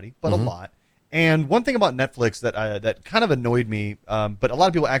everybody, but Mm-hmm. a lot. And one thing about Netflix that kind of annoyed me, but a lot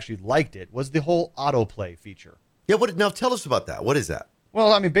of people actually liked it, was the whole autoplay feature. Yeah, now tell us about that. What is that?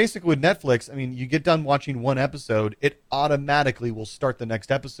 Well, I mean, basically with Netflix, you get done watching one episode, it automatically will start the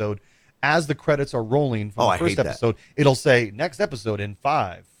next episode as the credits are rolling from the first episode. It'll say next episode in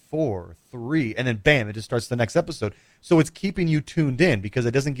 5, 4, 3, and then bam, it just starts the next episode. So it's keeping you tuned in because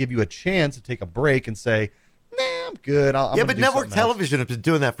it doesn't give you a chance to take a break and say, nah, I'm good. I'm but network television has been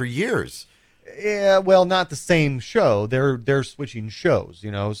doing that for years. Yeah, well, not the same show. They're switching shows,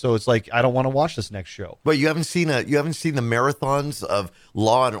 So it's like I don't want to watch this next show. But you haven't seen the marathons of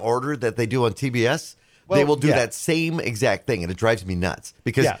Law and Order that they do on TBS. Well, they will do that same exact thing, and it drives me nuts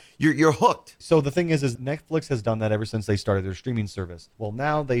because you're hooked. So the thing is Netflix has done that ever since they started their streaming service. Well,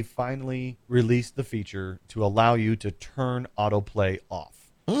 now they finally released the feature to allow you to turn autoplay off.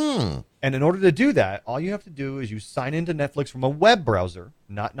 And in order to do that, all you have to do is you sign into Netflix from a web browser,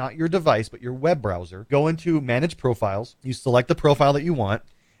 not your device, but your web browser. Go into Manage Profiles. You select the profile that you want,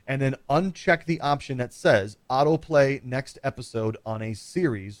 and then uncheck the option that says Autoplay Next Episode on a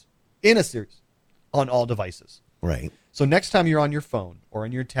series, on all devices. Right. So next time you're on your phone or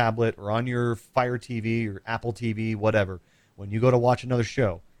on your tablet or on your Fire TV or Apple TV, whatever, when you go to watch another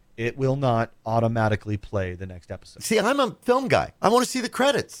show, it will not automatically play the next episode. See, I'm a film guy. I want to see the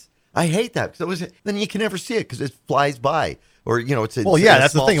credits. I hate that because then you can never see it because it flies by, or it's a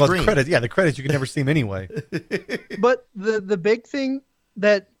that's the thing screen. about the credits. Yeah, the credits you can never see them anyway. But the big thing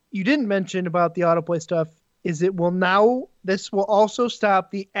that you didn't mention about the autoplay stuff is this will also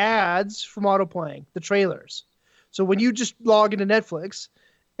stop the ads from autoplaying, the trailers. So when you just log into Netflix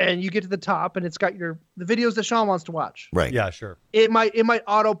and you get to the top and it's got the videos that Sean wants to watch. Right. Yeah, sure. It might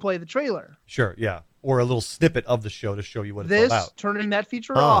autoplay the trailer. Sure, yeah. Or a little snippet of the show to show you what it's about. Turning that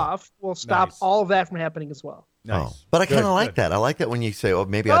feature off will stop all of that from happening as well. Nice. Oh. But I kind of like that. I like that when you say, oh,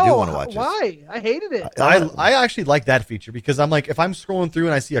 maybe I do want to watch it. Why? I hated it. I actually like that feature because I'm like, if I'm scrolling through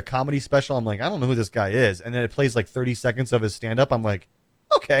and I see a comedy special, I'm like, I don't know who this guy is. And then it plays like 30 seconds of his stand-up. I'm like,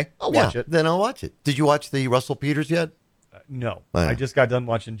 okay, I'll watch it. Then I'll watch it. Did you watch the Russell Peters yet? No. I just got done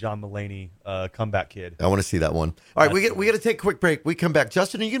watching John Mulaney, Comeback Kid. I want to see that one. All right, we got to take a quick break. We come back.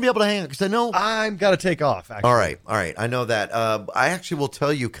 Justin, are you going to be able to hang out? Because I know... I'm got to take off, actually. All right. I know that. I actually will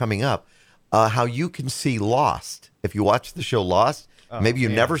tell you coming up how you can see Lost. If you watch the show Lost, maybe you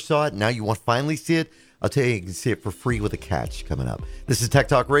never saw it. Now you want to finally see it. I'll tell you can see it for free with a catch coming up. This is Tech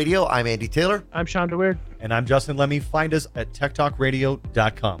Talk Radio. I'm Andy Taylor. I'm Sean DeWeird. And I'm Justin Lemmy. Find us at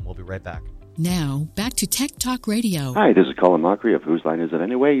techtalkradio.com. We'll be right back. Now, back to Tech Talk Radio. Hi, this is Colin Mockery of Whose Line Is It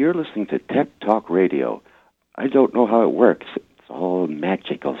Anyway? You're listening to Tech Talk Radio. I don't know how it works. It's all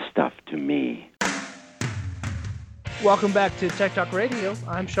magical stuff to me. Welcome back to Tech Talk Radio.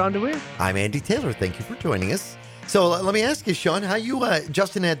 I'm Sean DeWeird. I'm Andy Taylor. Thank you for joining us. So let me ask you, Sean, how you,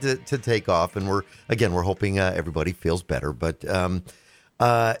 Justin had to take off, and we're hoping everybody feels better, but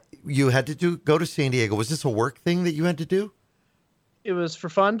you had to go to San Diego. Was this a work thing that you had to do? It was for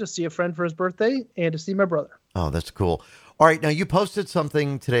fun to see a friend for his birthday and to see my brother. Oh, that's cool. All right. Now, you posted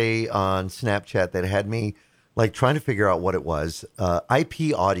something today on Snapchat that had me like trying to figure out what it was.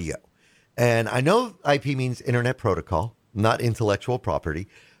 IP audio. And I know IP means Internet Protocol, not intellectual property.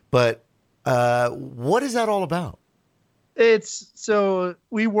 But what is that all about? So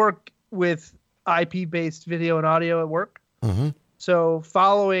we work with IP-based video and audio at work. Mm-hmm. So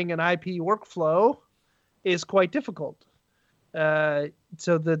following an IP workflow is quite difficult. So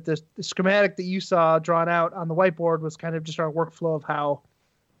the schematic that you saw drawn out on the whiteboard was kind of just our workflow of how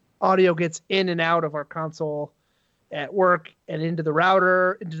audio gets in and out of our console at work and into the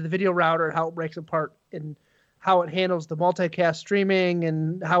router, into the video router, how it breaks apart and how it handles the multicast streaming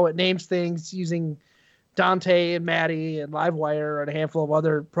and how it names things using Dante and Maddie and Livewire and a handful of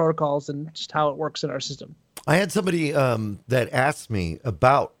other protocols and just how it works in our system. I had somebody that asked me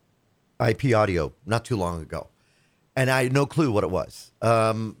about IP audio not too long ago. And I had no clue what it was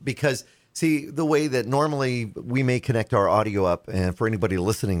because, see, the way that normally we may connect our audio up, and for anybody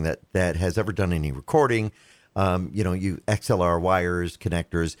listening that has ever done any recording, you XLR wires,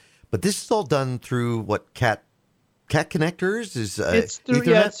 connectors, but this is all done through what Cat connectors is. It's through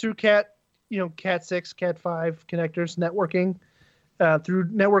Ethernet? it's through Cat, Cat 6, Cat 5 connectors, networking through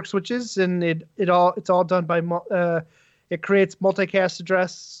network switches, and it's all done by it creates multicast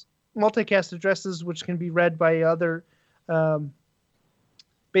addresses, which can be read by other.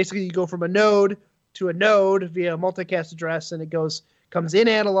 Basically, you go from a node to a node via a multicast address, and it comes in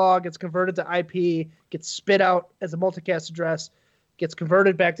analog, gets converted to IP, gets spit out as a multicast address, gets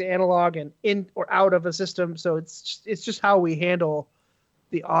converted back to analog and in or out of a system. So it's just how we handle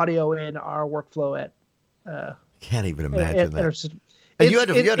the audio in our workflow at. Can't even imagine that. Our system. And you had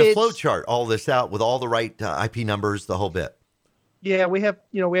to flow chart all this out with all the right IP numbers, the whole bit. Yeah, we have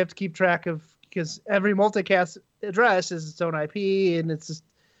to keep track of, because every multicast address is its own IP, and it's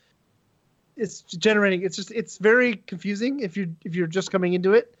generating. It's very confusing if you're just coming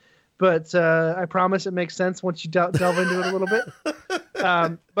into it, but I promise it makes sense once you delve into it a little bit.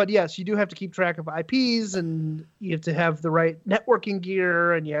 But yes, you do have to keep track of IPs, and you have to have the right networking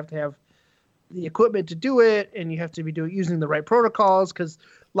gear, and you have to have the equipment to do it, and you have to be using the right protocols, because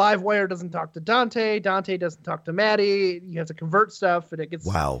Livewire doesn't talk to Dante doesn't talk to Maddie. You have to convert stuff, and it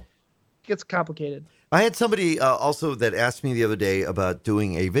gets complicated. I had somebody also that asked me the other day about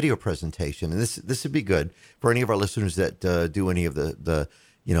doing a video presentation, and this would be good for any of our listeners that do any of the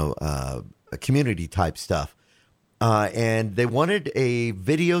community type stuff. And they wanted a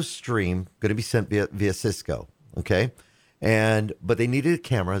video stream going to be sent via Cisco, okay? But they needed a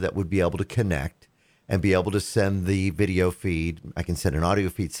camera that would be able to connect and be able to send the video feed. I can send an audio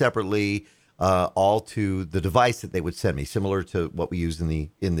feed separately, all to the device that they would send me, similar to what we use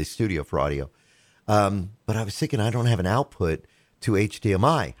in the studio for audio. But I was thinking I don't have an output to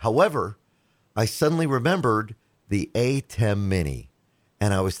HDMI. However, I suddenly remembered the ATEM Mini,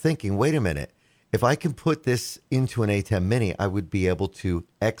 and I was thinking, wait a minute, if I can put this into an ATEM Mini, I would be able to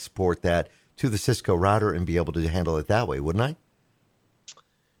export that to the Cisco router and be able to handle it that way, wouldn't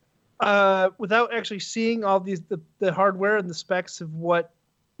I? Without actually seeing all the hardware and the specs of what,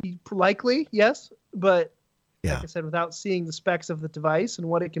 likely, yes, but like I said, without seeing the specs of the device and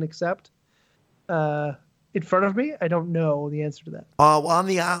what it can accept in front of me, I don't know the answer to that. On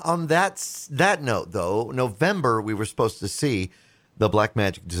that note, though, November we were supposed to see the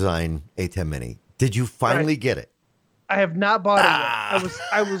Blackmagic Design ATEM Mini. Did you finally get it? I have not bought it yet.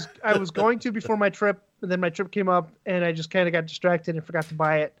 I was going to before my trip, and then my trip came up, and I just kind of got distracted and forgot to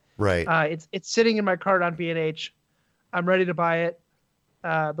buy it. Right. It's sitting in my cart on B&H. I'm ready to buy it.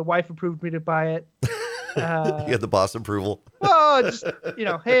 The wife approved me to buy it. You had the boss approval. Well, just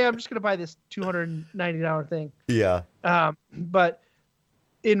hey, I'm just gonna buy this $290 thing. Yeah. But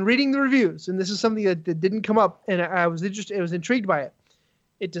in reading the reviews, and this is something that didn't come up, and I was interested. I was intrigued by it.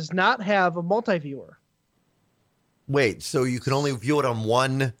 It does not have a multi-viewer. Wait, so you can only view it on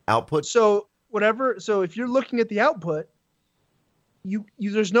one output? So if you're looking at the output, you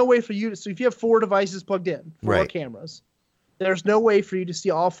there's no way for you to. So if you have 4 devices plugged in, 4 cameras, there's no way for you to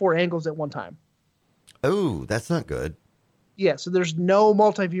see all 4 angles at one time. Oh, that's not good. Yeah, so there's no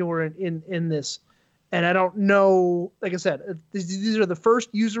multi-viewer in this. And I don't know, like I said, these are the first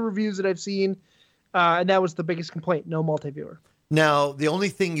user reviews that I've seen, and that was the biggest complaint, no multi-viewer. Now, the only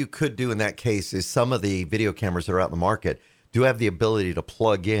thing you could do in that case is some of the video cameras that are out in the market do have the ability to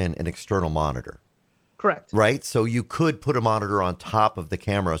plug in an external monitor. Correct. Right? So you could put a monitor on top of the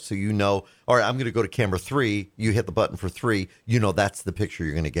camera so you know, all right, I'm going to go to camera 3, you hit the button for 3, you know that's the picture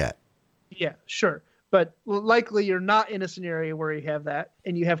you're going to get. Yeah, sure. But likely you're not in a scenario where you have that,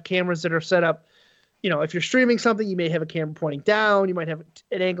 and you have cameras that are set up. You know, if you're streaming something, you may have a camera pointing down. You might have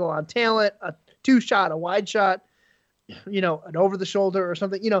an angle on talent, a 2-shot, a wide shot, you know, an over the shoulder or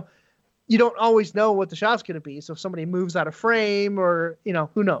something. You know, you don't always know what the shot's going to be. So if somebody moves out of frame or, you know,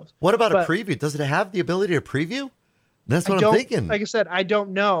 who knows? What about a preview? Does it have the ability to preview? That's what I'm thinking. Like I said, I don't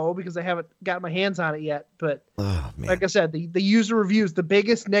know because I haven't got my hands on it yet. But like I said, the user reviews, the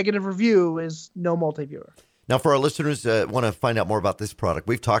biggest negative review is no multi-viewer. Now, for our listeners want to find out more about this product,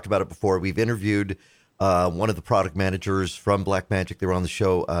 we've talked about it before. We've interviewed one of the product managers from Blackmagic. They were on the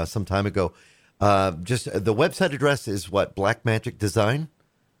show some time ago. Just the website address is what? Blackmagic Design?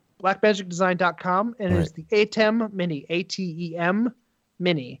 Blackmagicdesign.com, and it is the ATEM Mini, ATEM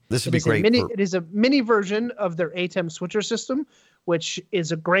Mini. This would be great. It is a mini version of their ATEM switcher system, which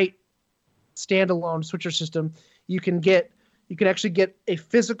is a great standalone switcher system. You can actually get a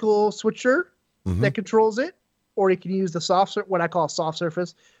physical switcher that controls it, or you can use the what I call a soft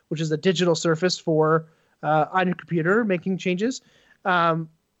surface, which is a digital surface for on your computer making changes. And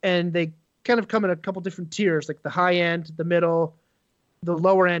they kind of come in a couple different tiers, like the high end, the middle, the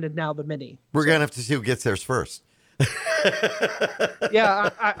lower end, and now the mini. We're going to have to see who gets theirs first. Yeah,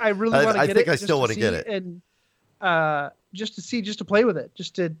 I really want to get it. I think I still want to get it. And just to play with it,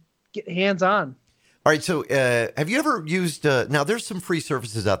 just to get hands on. All right, so have you ever used, now there's some free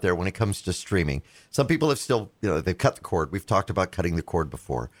services out there when it comes to streaming. Some people have still, they've cut the cord. We've talked about cutting the cord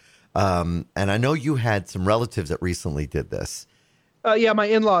before. And I know you had some relatives that recently did this. Yeah, my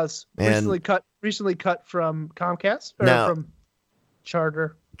in-laws recently cut from Comcast or from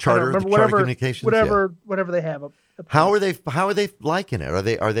Charter, Communications, whatever they have. How are they liking it?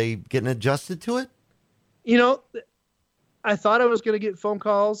 Are they getting adjusted to it? I thought I was going to get phone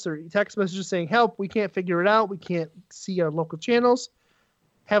calls or text messages saying, "Help! We can't figure it out. We can't see our local channels."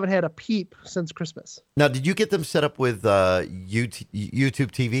 Haven't had a peep since Christmas. Now, did you get them set up with YouTube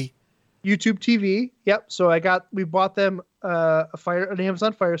TV? YouTube TV, yep. So we bought them an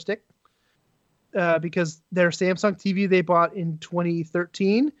Amazon Fire Stick because their Samsung TV they bought in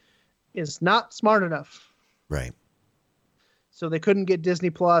 2013 is not smart enough. Right. So they couldn't get Disney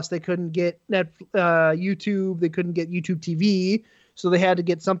Plus, they couldn't get YouTube, they couldn't get YouTube TV. So they had to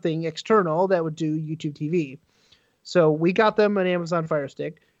get something external that would do YouTube TV. So we got them an Amazon Fire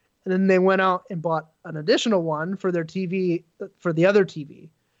Stick, and then they went out and bought an additional one for their TV, for the other TV.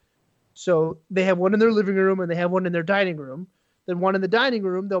 So they have one in their living room and they have one in their dining room. Then one in the dining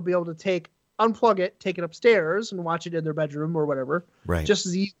room, they'll be able to unplug it, take it upstairs, and watch it in their bedroom or whatever. Right. Just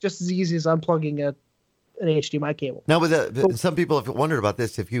as easy as unplugging an HDMI cable. Now, some people have wondered about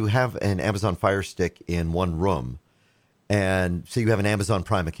this. If you have an Amazon Fire Stick in one room, and so you have an Amazon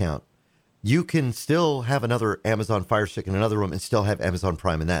Prime account, you can still have another Amazon Fire Stick in another room and still have Amazon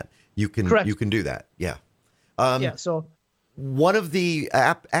Prime in that. You can do that. Yeah. So one of the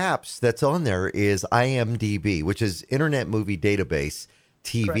apps that's on there is IMDb, which is Internet Movie Database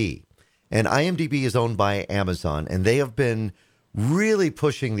TV. Correct. And IMDb is owned by Amazon, and they have been really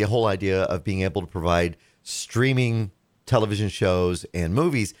pushing the whole idea of being able to provide streaming television shows and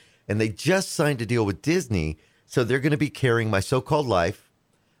movies. And they just signed a deal with Disney, so they're going to be carrying My So-Called Life.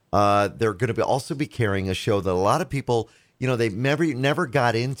 They're going to also be carrying a show that a lot of people, they never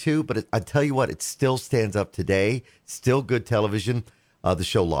got into, but I tell you what, it still stands up today. Still good television. The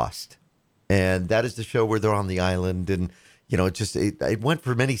show Lost, and that is the show where they're on the island, and it went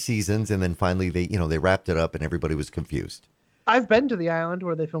for many seasons, and then finally they wrapped it up, and everybody was confused. I've been to the island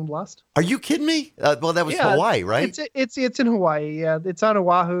where they filmed Lost. Are you kidding me? Well, that was Hawaii, right? It's in Hawaii. Yeah, it's on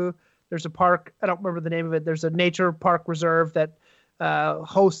Oahu. There's a park. I don't remember the name of it. There's a nature park reserve that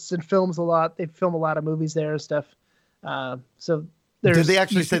hosts and films a lot. They film a lot of movies there and stuff. So did they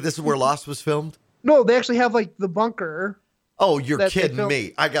actually say this is where Lost was filmed? No, they actually have like the bunker. Oh, you're kidding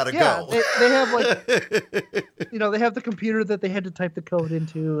me. I got to go. They have like, they have the computer that they had to type the code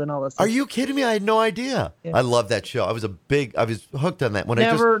into and all that stuff. Are you kidding me? I had no idea. Yeah. I love that show. I was hooked on that. When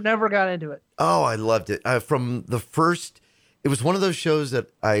never got into it. Oh, I loved it. From the first, it was one of those shows that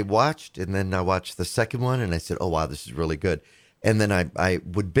I watched, and then I watched the second one, and I said, oh, wow, this is really good. And then I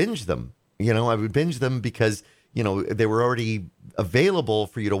would binge them. I would binge them because, they were already available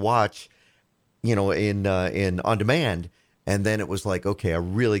for you to watch. in on demand, and then it was like, okay, I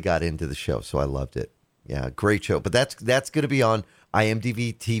really got into the show, so I loved it. Yeah, great show. But that's going to be on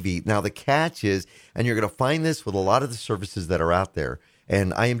IMDb TV. Now the catch is, and you're going to find this with a lot of the services that are out there,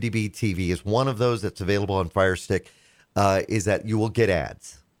 and IMDb TV is one of those that's available on Fire Stick. Is that you will get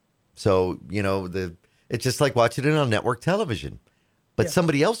ads. So it's just like watching it on network television. But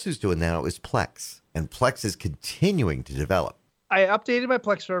somebody else who's doing that is Plex, and Plex is continuing to develop. I updated my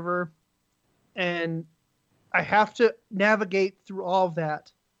Plex server, and I have to navigate through all of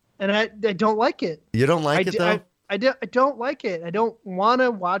that, and I don't like it. You don't like it, though? I don't like it. I don't want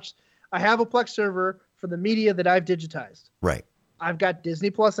to watch. I have a Plex server for the media that I've digitized. Right. I've got Disney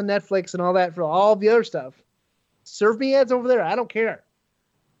Plus and Netflix and all that for all the other stuff. Serve me ads over there. I don't care.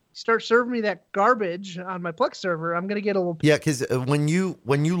 Start serving me that garbage on my Plex server, I'm going to get a little... Yeah, because when you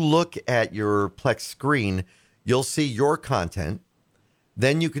look at your Plex screen, you'll see your content.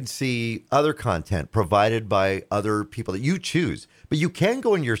 Then you can see other content provided by other people that you choose. But you can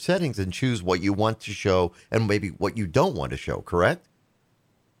go into your settings and choose what you want to show and maybe what you don't want to show, correct?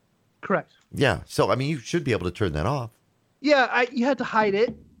 Correct. Yeah. So, I mean, you should be able to turn that off. Yeah, you have to hide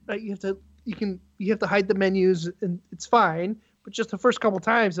it. Right? You have to hide the menus, and it's fine. But just the first couple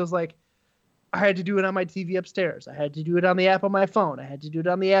times, I was like, I had to do it on my TV upstairs. I had to do it on the app on my phone. I had to do it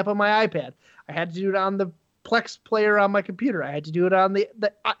on the app on my iPad. I had to do it on the Plex player on my computer. I had to do it on the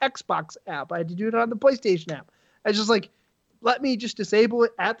Xbox app. I had to do it on the PlayStation app. I was just like, let me just disable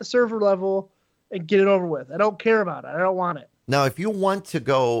it at the server level and get it over with. I don't care about it. I don't want it. Now, if you want to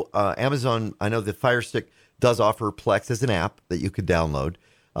go, Amazon, I know the Fire Stick does offer Plex as an app that you could download.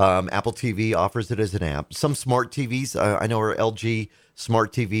 Apple TV offers it as an app. Some smart TVs, I know our LG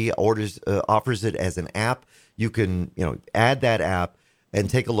Smart TV offers it as an app. You can, add that app and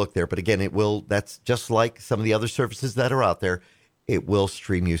take a look there. But again, that's just like some of the other services that are out there. It will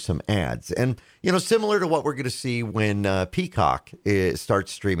stream you some ads. And, similar to what we're going to see when Peacock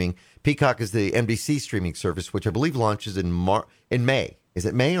starts streaming. Peacock is the NBC streaming service, which I believe launches in May. Is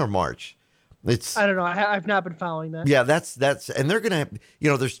it May or March? I don't know. I've not been following that. Yeah, that's, and they're going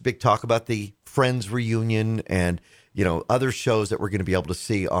to, there's big talk about the Friends reunion and, other shows that we're going to be able to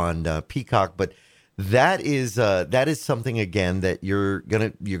see on Peacock. But that is something, again, that you're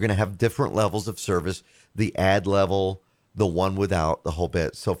going to have different levels of service, the ad level, the one without, the whole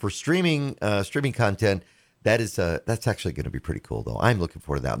bit. So for streaming content, that's actually going to be pretty cool, though. I'm looking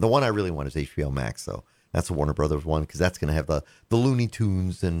forward to that. The one I really want is HBO Max, though. That's a Warner Brothers one because that's going to have the Looney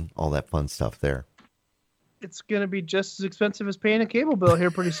Tunes and all that fun stuff there. It's going to be just as expensive as paying a cable bill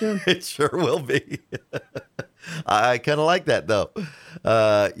here pretty soon. It sure will be. I kind of like that, though.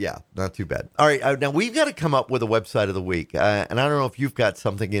 Yeah, not too bad. All right, now we've got to come up with a website of the week. And I don't know if you've got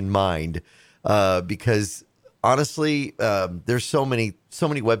something in mind because, honestly, there's so many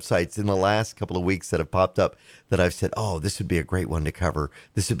websites in the last couple of weeks that have popped up that I've said, oh, this would be a great one to cover.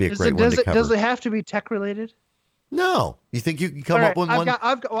 This would be a great one to cover. Does it have to be tech related? No. You think you can come up with one?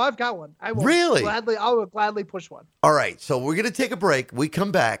 I've got one. I will gladly push one. All right. So we're going to take a break. We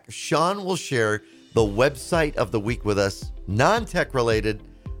come back. Sean will share the website of the week with us, non-tech related.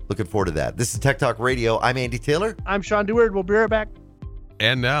 Looking forward to that. This is Tech Talk Radio. I'm Andy Taylor. I'm Sean Deward. We'll be right back.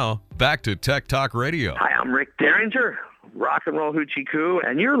 And now, back to Tech Talk Radio. Hi, I'm Rick Derringer, rock and roll hoochie coo,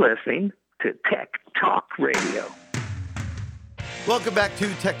 and you're listening to Tech Talk Radio. Welcome back to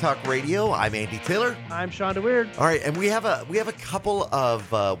Tech Talk Radio. I'm Andy Taylor. I'm Sean DeWeird. All right, and we have a couple of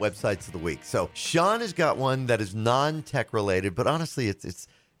websites of the week. So Sean has got one that is non-tech related, but honestly, it's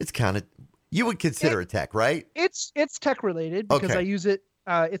kind of, you would consider it tech, right? It's tech related because I use it.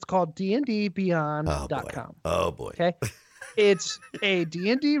 It's called dndbeyond.com. Oh boy. Okay. It's a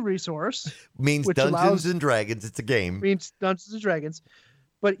D&D resource. Means Dungeons and Dragons. It's a game. Means Dungeons and Dragons.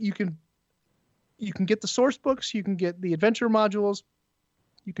 But you can get the source books. You can get the adventure modules.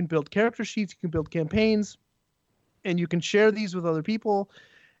 You can build character sheets. You can build campaigns. And you can share these with other people.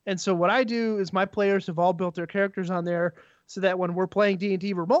 And so what I do is my players have all built their characters on there so that when we're playing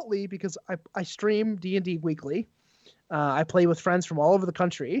D&D remotely, because I stream D&D weekly, I play with friends from all over the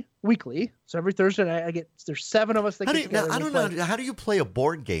country weekly. So every Thursday night, there's 7 of us that get together. Now, I don't know. How do you play a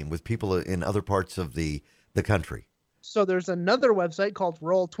board game with people in other parts of the country? So there's another website called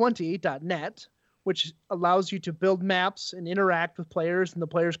Roll20.net, which allows you to build maps and interact with players, and the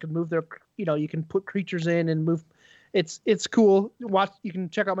players can move their, you can put creatures in and move. It's cool. You can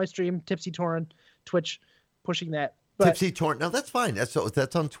check out my stream, Tipsy Torin, Twitch, pushing that. Tipsy Torin. No, that's fine.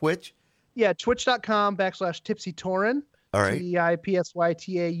 That's on Twitch. Yeah, twitch.com/Tipsy Torin. All right.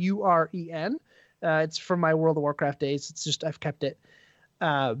 TIPSYTAUREN. It's from my World of Warcraft days. It's just I've kept it.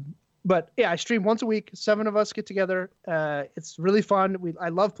 But yeah, I stream once a week. 7 of us get together. It's really fun. I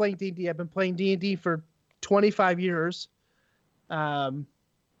love playing D&D. I've been playing D&D for 25 years. And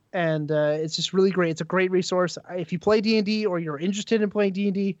it's just really great. It's a great resource. If you play D&D or you're interested in playing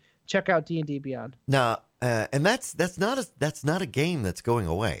D&D, check out D&D Beyond. Now, and that's not a game that's going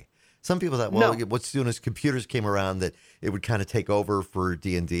away. Some people thought, well, as soon as computers came around, that it would kind of take over for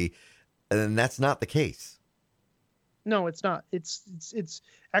D&D, and that's not the case. No, it's not. It's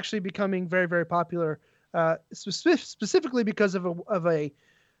actually becoming very, very popular, specifically because of a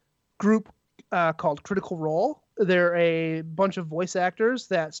group called Critical Role. They're a bunch of voice actors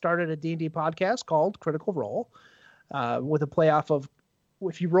that started a D&D podcast called Critical Role, with a playoff of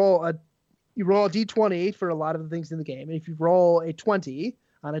if you roll a D20 for a lot of the things in the game, and if you roll a 20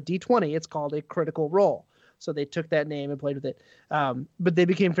 on a D20, it's called a Critical Role. So they took that name and played with it. But they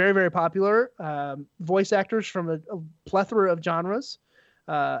became very, very popular. Voice actors from a plethora of genres,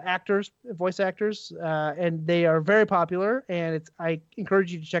 voice actors, and they are very popular. And I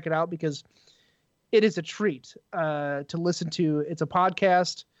encourage you to check it out because it is a treat to listen to. It's a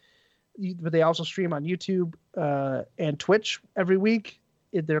podcast, but they also stream on YouTube and Twitch every week.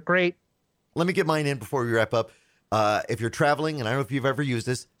 They're great. Let me get mine in before we wrap up. If you're traveling, and I don't know if you've ever used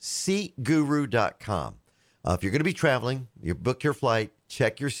this, seatguru.com. If you're going to be traveling, you book your flight,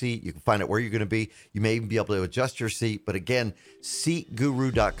 check your seat. You can find out where you're going to be. You may even be able to adjust your seat. But again,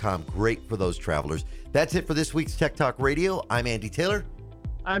 seatguru.com, great for those travelers. That's it for this week's Tech Talk Radio. I'm Andy Taylor.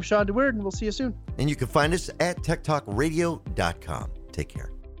 I'm Sean DeWeerd, and we'll see you soon. And you can find us at techtalkradio.com. Take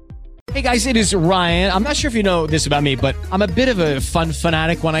care. Hey guys, it is Ryan. I'm not sure if you know this about me, but I'm a bit of a fun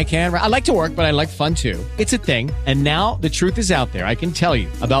fanatic when I can. I like to work, but I like fun too. It's a thing. And now the truth is out there. I can tell you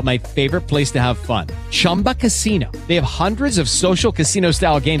about my favorite place to have fun. Chumba Casino. They have hundreds of social casino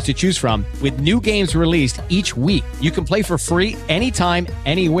style games to choose from with new games released each week. You can play for free anytime,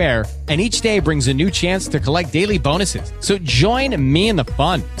 anywhere. And each day brings a new chance to collect daily bonuses. So join me in the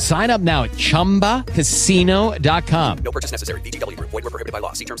fun. Sign up now at ChumbaCasino.com. No purchase necessary. VGW Group. Void where prohibited by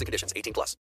law. See terms and conditions. 18+.